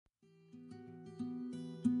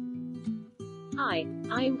Hi,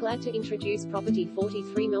 I am glad to introduce property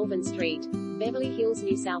 43 Melvin Street, Beverly Hills,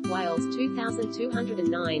 New South Wales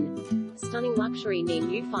 2209. Stunning luxury near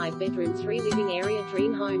new 5-bedroom 3-living area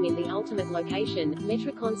dream home in the ultimate location,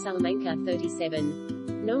 Metricon, Salamanca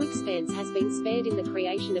 37. No expense has been spared in the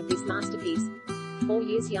creation of this masterpiece. 4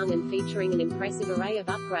 years young and featuring an impressive array of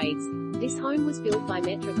upgrades, this home was built by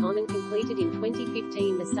Metricon and completed in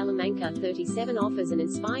 2015. The Salamanca 37 offers an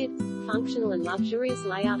inspired, functional and luxurious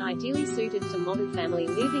layout ideally suited to modern family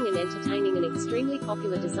living and entertaining. An extremely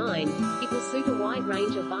popular design, it will suit a wide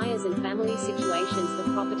range of buyers and family situations. The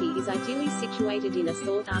property is ideally situated in a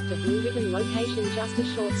sought-after blue ribbon location, just a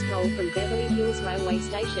short stroll from Beverly Hills railway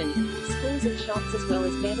station, schools and shops, as well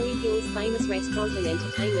as Beverly Hills' famous restaurant and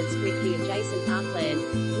entertainment strip. The adjacent parkland,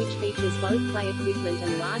 which features both play equipment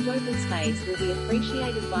and large open space, will be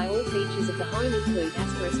appreciated by all. Features of the home include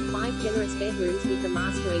 *5 generous bedrooms with the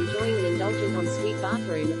master enjoying an indulgent ensuite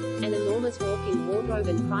bathroom, an enormous walk-in wardrobe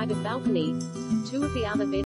and private balcony. 2 of the other bedrooms